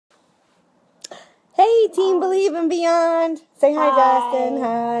Hey, Team Believe and Beyond. Say hi, Justin.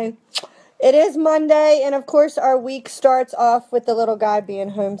 Hi. It is Monday, and of course our week starts off with the little guy being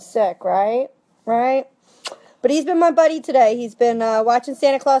homesick, right? Right? But he's been my buddy today. He's been watching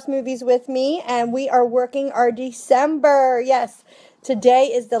Santa Claus movies with me, and we are working our December. Yes, today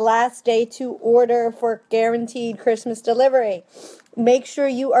is the last day to order for guaranteed Christmas delivery. Make sure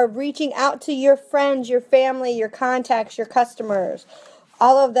you are reaching out to your friends, your family, your contacts, your customers,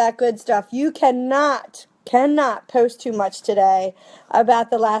 all of that good stuff. You cannot post too much today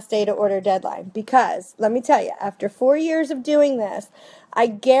about the last day to order deadline, because let me tell you, after 4 years of doing this, I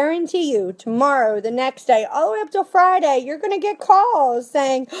guarantee you tomorrow, the next day, all the way up till Friday, you're going to get calls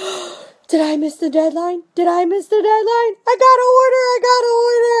saying, did I miss the deadline? Did I miss the deadline? I got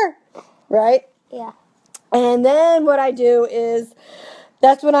to order. Right? Yeah. And then what I do is,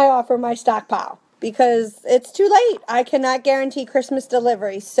 that's when I offer my stockpile, because it's too late. I cannot guarantee Christmas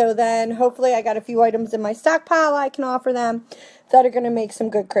delivery. So then hopefully I got a few items in my stockpile I can offer them that are going to make some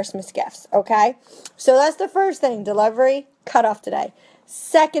good Christmas gifts, okay? So that's the first thing, delivery, cutoff today.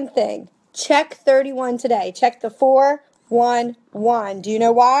 Second thing, check 31 today. Check the 411. Do you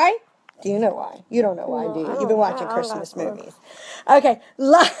know why? Do you know why? You don't know why, do you? You've been watching Christmas movies. Okay,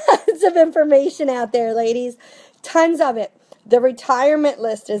 lots of information out there, ladies. Tons of it. The retirement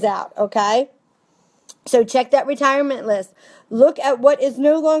list is out, okay? So check that retirement list. Look at what is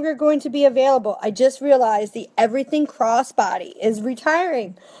no longer going to be available. I just realized the Everything Crossbody is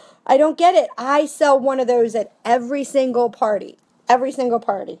retiring. I don't get it. I sell one of those at every single party. Every single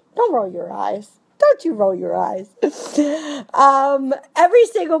party. Don't roll your eyes. Don't you roll your eyes. Every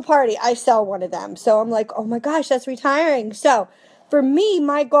single party, I sell one of them. So I'm like, oh my gosh, that's retiring. So for me,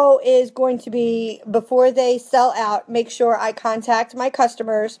 my goal is going to be, before they sell out, make sure I contact my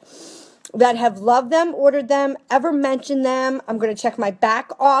customers that have loved them, ordered them, ever mentioned them. I'm going to check my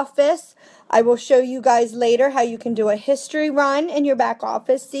back office. I will show you guys later how you can do a history run in your back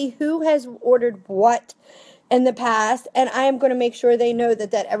office, see who has ordered what in the past, and I am going to make sure they know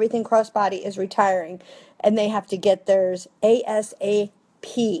that Everything Crossbody is retiring, and they have to get theirs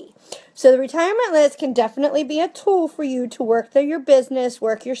ASAP. So the retirement list can definitely be a tool for you to work through your business,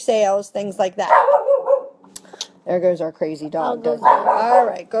 work your sales, things like that. There goes our crazy dog. All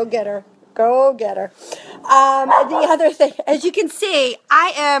right, go get her. Go get her. The other thing, as you can see,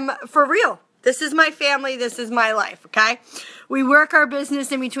 I am for real. This is my family. This is my life, okay? We work our business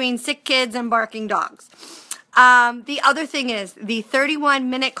in between sick kids and barking dogs. The other thing is the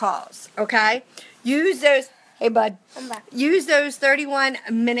 31-minute calls, okay? Use those. Hey, bud. I'm back. Use those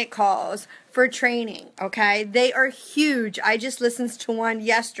 31-minute calls for training, okay? They are huge. I just listened to one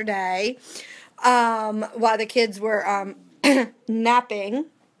yesterday while the kids were napping.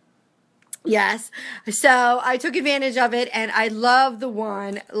 Yes. So I took advantage of it, and I love the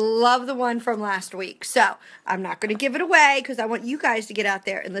one from last week. So I'm not going to give it away because I want you guys to get out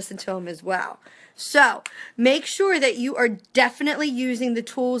there and listen to them as well. So make sure that you are definitely using the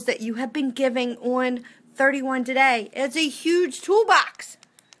tools that you have been giving on 31 today. It's a huge toolbox,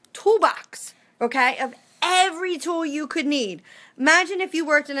 okay, of every tool you could need. Imagine if you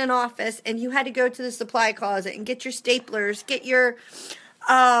worked in an office and you had to go to the supply closet and get your staplers, get your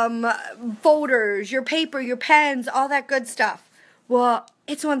folders, your paper, your pens, all that good stuff. Well,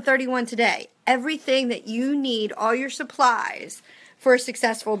 it's on 31 today. Everything that you need, all your supplies for a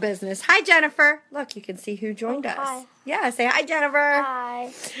successful business. Hi, Jennifer. Look, you can see who joined us. Hi. Yeah, say hi, Jennifer.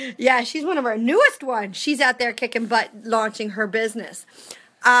 Hi. Yeah, she's one of our newest ones. She's out there kicking butt, launching her business.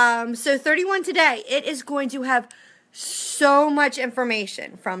 So 31 today, it is going to have so much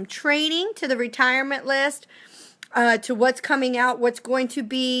information, from training to the retirement list, to what's coming out, what's going to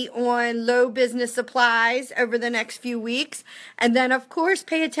be on low business supplies over the next few weeks. And then, of course,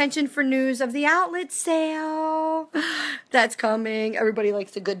 pay attention for news of the outlet sale. That's coming. Everybody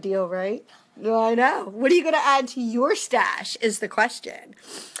likes a good deal, right? I know. What are you going to add to your stash is the question.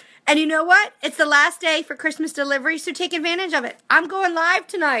 And you know what? It's the last day for Christmas delivery, so take advantage of it. I'm going live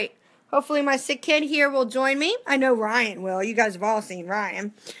tonight. Hopefully my sick kid here will join me. I know Ryan will. You guys have all seen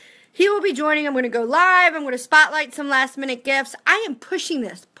Ryan. He will be joining. I'm going to go live. I'm going to spotlight some last-minute gifts. I am pushing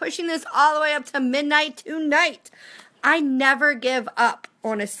this all the way up to midnight tonight. I never give up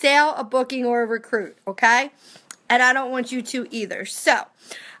on a sale, a booking, or a recruit, okay? And I don't want you to either. So,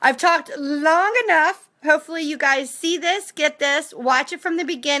 I've talked long enough. Hopefully you guys see this, get this, watch it from the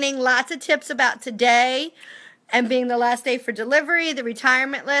beginning. Lots of tips about today and being the last day for delivery, the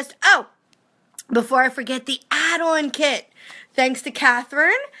retirement list. Oh, before I forget, the add-on kit. Thanks to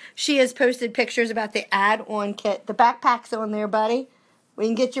Catherine. She has posted pictures about the add-on kit. The backpack's on there, buddy. We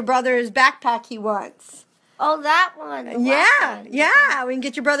can get your brother his backpack he wants. Oh, that one. Yeah, yeah. We can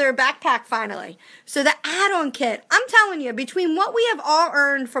get your brother a backpack finally. So the add-on kit, I'm telling you, between what we have all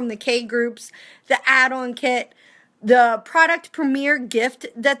earned from the K groups, the add-on kit, the product premiere gift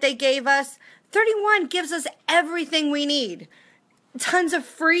that they gave us, 31 gives us everything we need. Tons of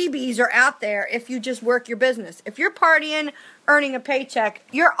freebies are out there if you just work your business. If you're partying, earning a paycheck,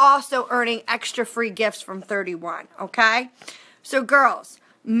 you're also earning extra free gifts from 31, okay? So girls,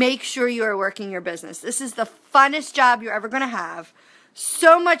 make sure you are working your business. This is the funnest job you're ever going to have.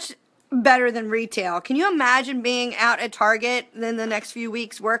 So much better than retail. Can you imagine being out at Target in the next few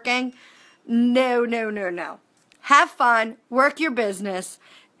weeks working? No, no, no, no. Have fun. Work your business.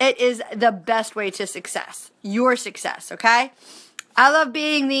 It is the best way to success. Your success, okay? I love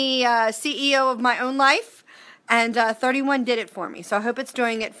being the CEO of my own life, and 31 did it for me. So I hope it's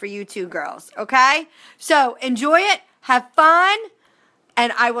doing it for you too, girls, okay? So enjoy it. Have fun.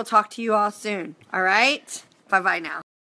 And I will talk to you all soon, all right? Bye-bye now.